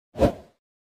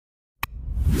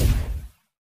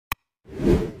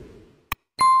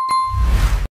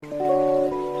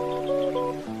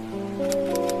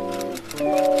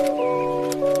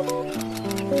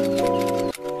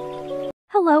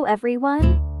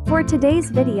everyone! For today's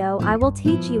video I will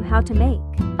teach you how to make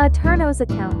a Aternos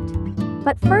account.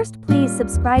 But first please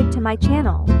subscribe to my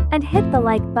channel and hit the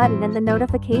like button and the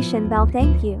notification bell.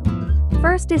 Thank you.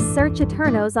 First is search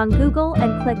Aternos on Google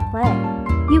and click play.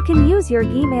 You can use your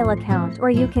email account or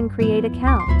you can create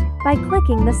account by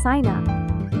clicking the sign up.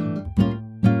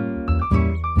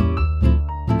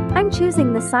 I'm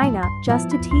choosing the sign up just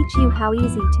to teach you how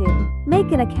easy to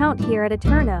make an account here at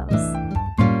Aternos.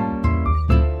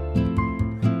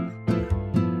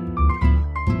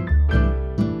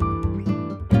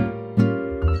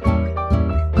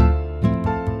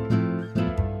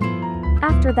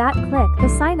 After that, click the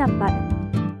sign up button.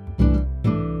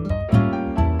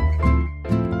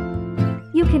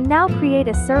 You can now create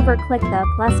a server. Click the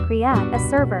plus create a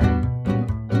server.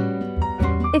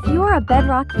 If you're a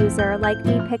bedrock user like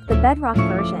me, pick the bedrock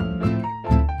version.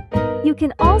 You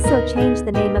can also change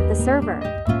the name of the server.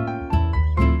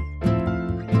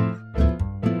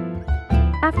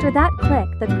 After that, click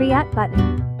the create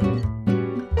button.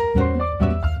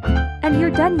 And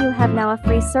you're done. You have now a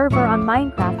free server on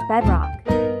Minecraft Bedrock.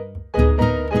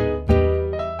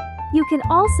 You can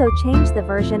also change the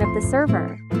version of the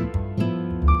server.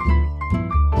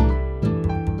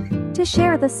 To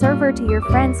share the server to your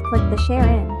friends, click the share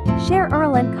in, share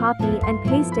URL and copy and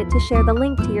paste it to share the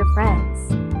link to your friends.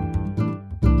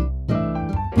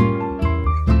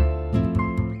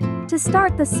 To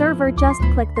start the server, just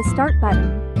click the start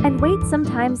button and wait.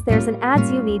 Sometimes there's an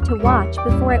ads you need to watch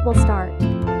before it will start.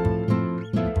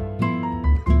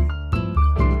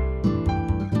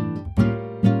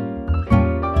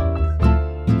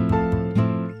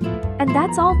 And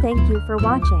that's all. Thank you for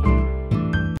watching.